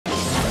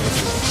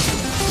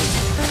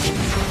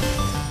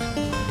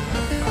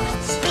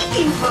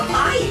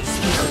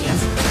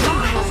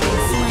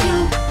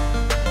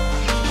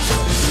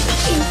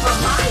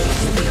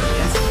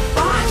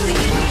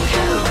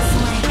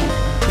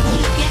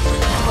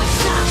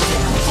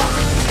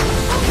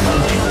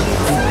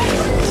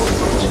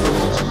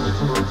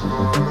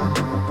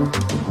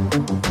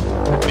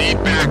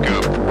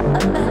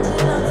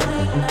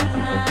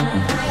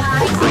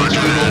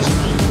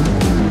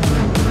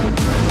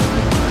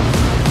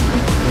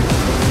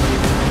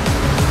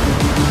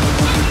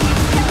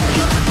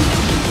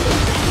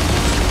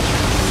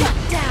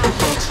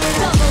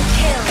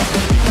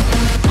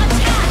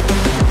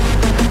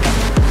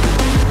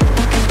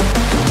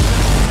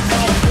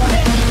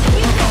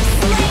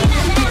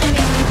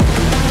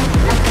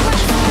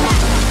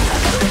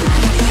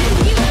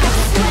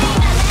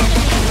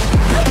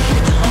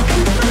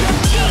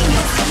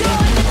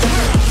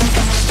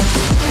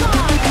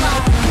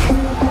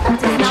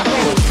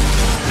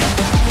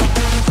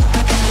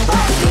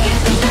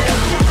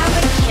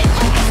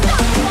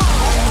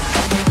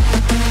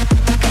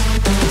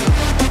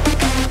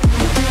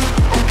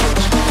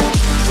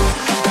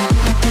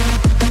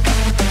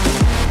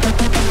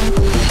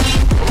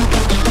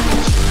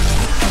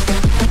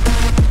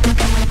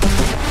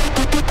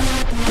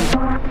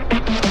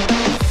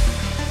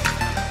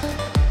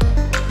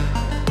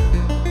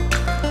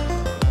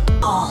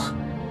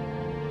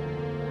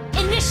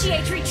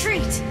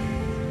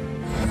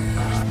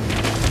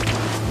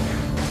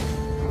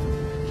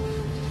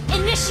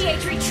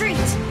Initiate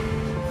retreat!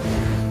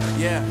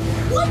 Yeah.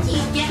 What do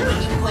you get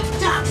when you put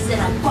ducks in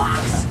a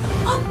box?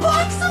 A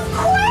box of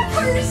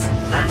crackers!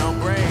 No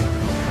brain.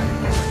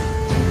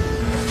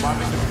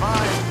 Marvin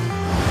Divine.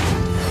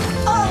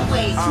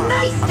 Always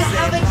nice to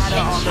have a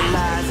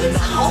chit-chat. It's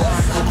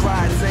wholesome.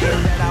 Cried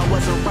saying that I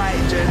wasn't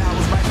right, Jen. I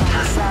was right on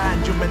the side.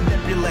 You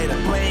manipulator,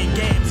 playing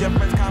games, your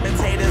friends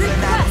commentators,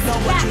 and I don't know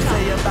what you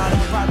say about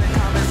our private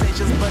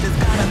conversations, but it's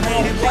kinda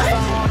made it based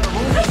on all the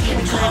rules that keep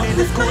me training.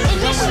 It's cool.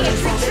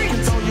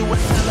 Control you a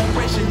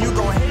celebration. You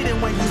gon' hate it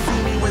when you see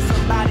me with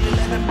somebody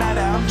living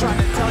better. I'm trying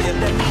to tell you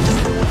that me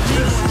just doing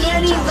me.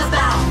 Scanning the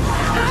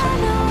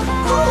battleground.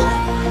 Cool.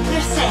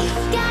 You're safe.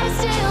 Gotta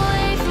stay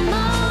away from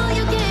all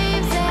your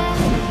games. I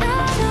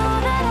know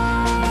that I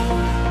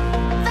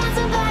found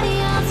somebody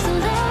else to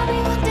love me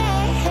one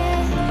day.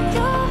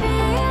 You'll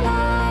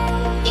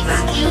realize.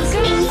 Excuse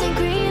me?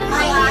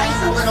 My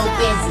eye's a little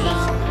busy.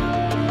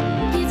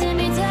 You did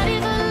me dirty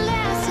for the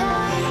last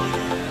time.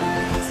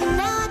 So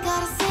now I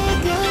gotta say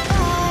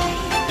goodbye.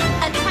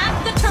 Attack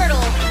the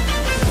turtle.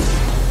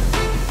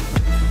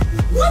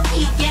 What do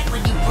you get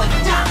when you put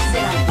ducks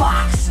in a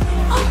box?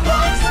 A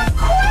box of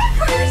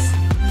crackers!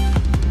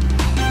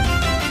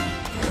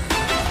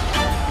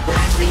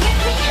 Passing it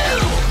to you!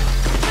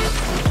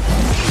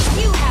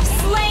 You have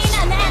slain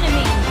an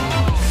enemy.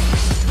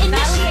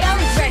 Initiate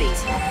ready.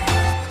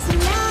 So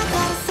now I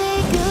gotta say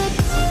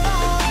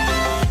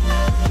goodbye.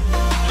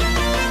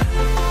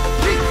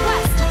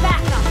 Request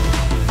backup.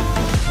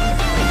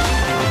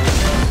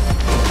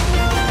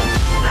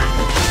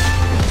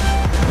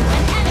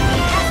 An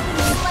enemy has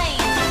been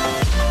slain.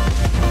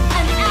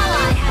 An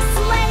ally has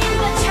slain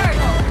the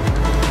turtle.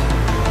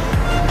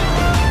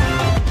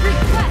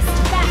 Request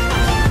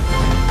backup.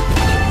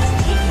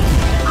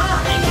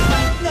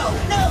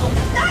 No,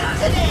 not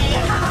today!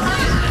 Ha ha!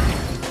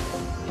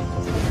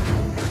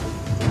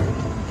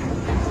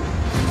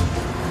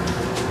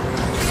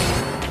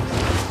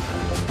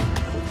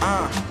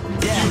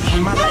 Yeah,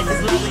 my life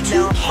is lovely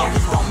now, I'm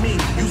focused on me.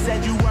 You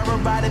said you were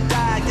about to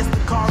die, I guess the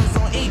car is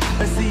on E.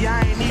 But see,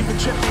 I ain't even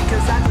tripping,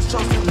 cause I just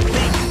chose to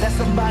believe that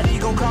somebody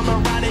gon' come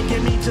around and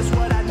give me just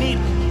what I need.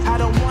 I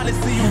don't wanna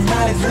see you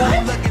falling, so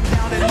I'm looking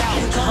down and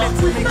out. You coming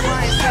to me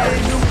crying,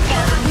 saying you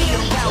follow me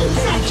around.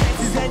 Taking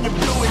chances and you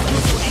blew it, you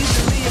so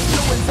easily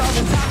influenced. All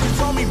the time you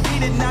told me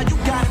beat it, now you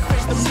gotta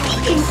face the music.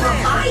 Speaking from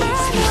my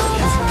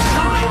experience,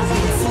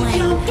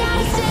 You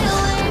gotta stay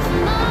away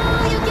from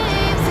all your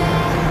games.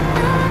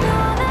 I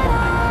know that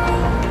I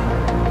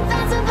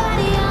found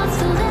somebody else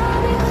to love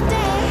me one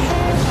day.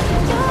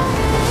 You'll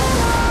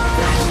realize.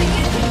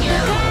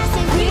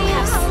 You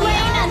have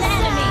slain an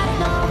enemy.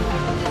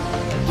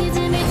 You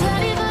did me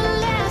dirty for the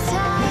last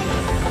time.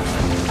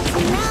 So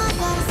now I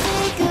gotta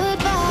say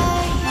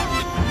goodbye.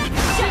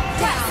 Shut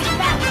down.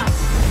 Back up.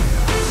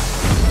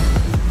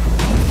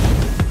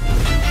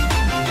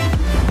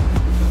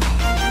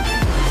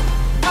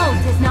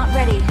 Ult is not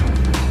ready.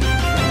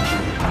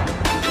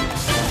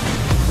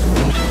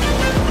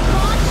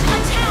 Launch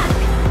attack!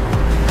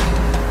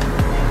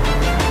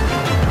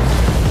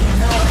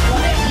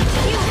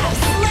 You have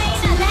slain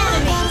an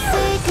enemy!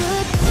 Say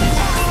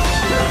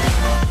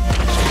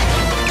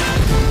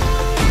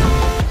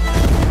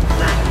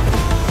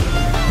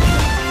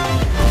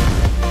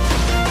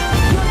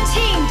Your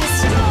team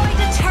destroyed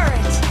a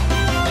turret!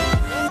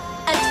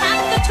 Attack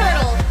the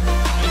turtle!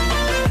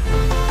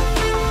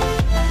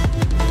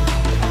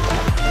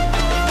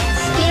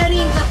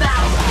 scanning the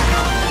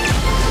battleground.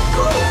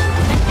 Cool.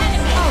 An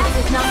enemy ult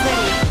is not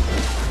ready.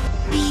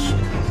 Beep,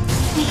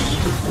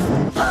 beep,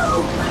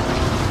 boom.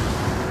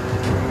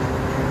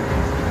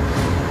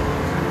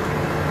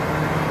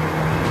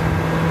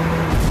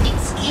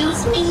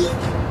 Excuse me?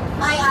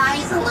 My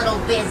eye's a little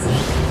busy.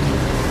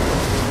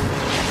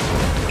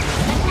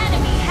 An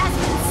enemy has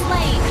been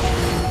slain.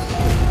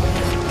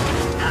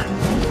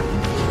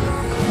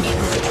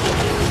 It's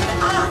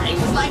taking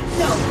eyes like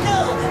no,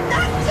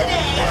 not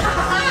today! Ha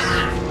ha!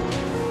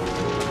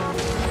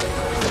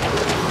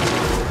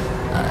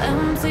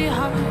 Empty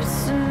hearts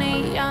and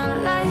neon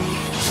lights.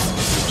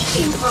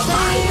 Speaking from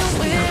my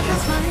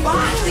experience,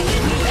 boxing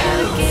in the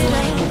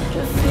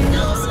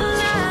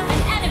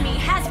An enemy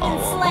has been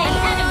slain.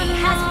 Enemy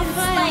has been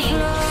slain.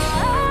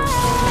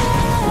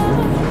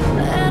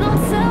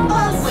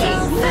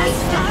 always nice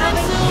to have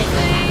a kid.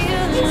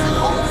 It's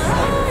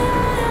wholesome.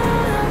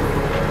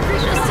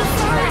 The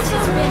turret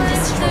has been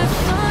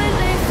destroyed.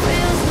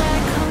 Request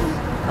backup.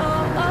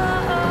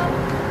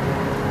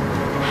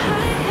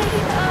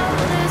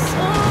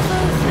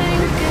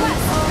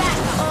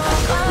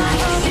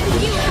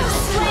 You have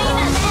slain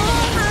an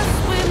enemy.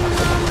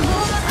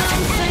 An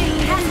enemy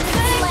has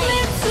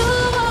been slain.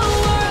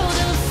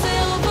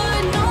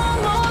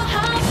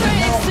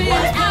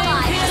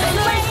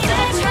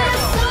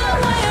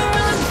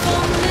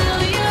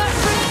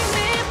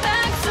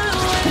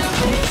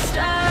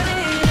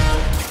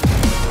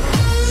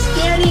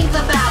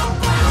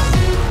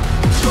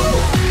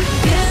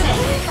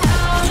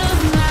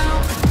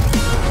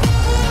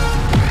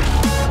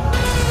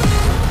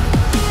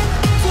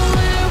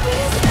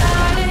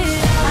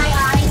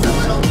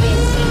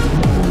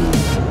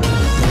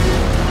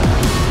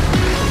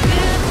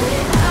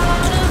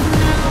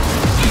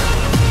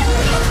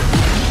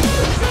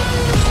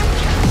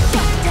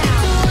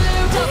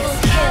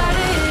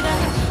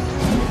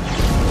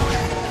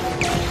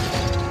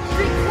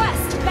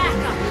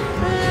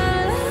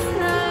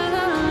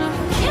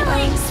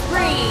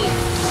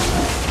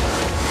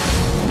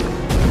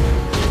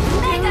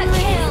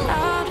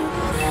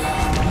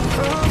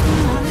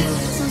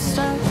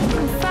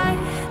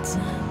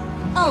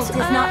 world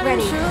is not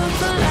ready. You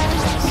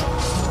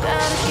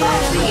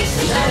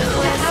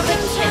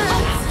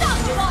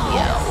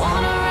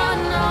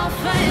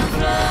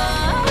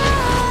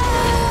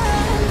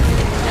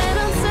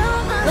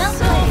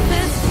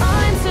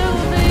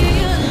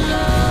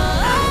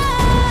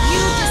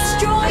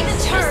destroy the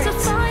turret.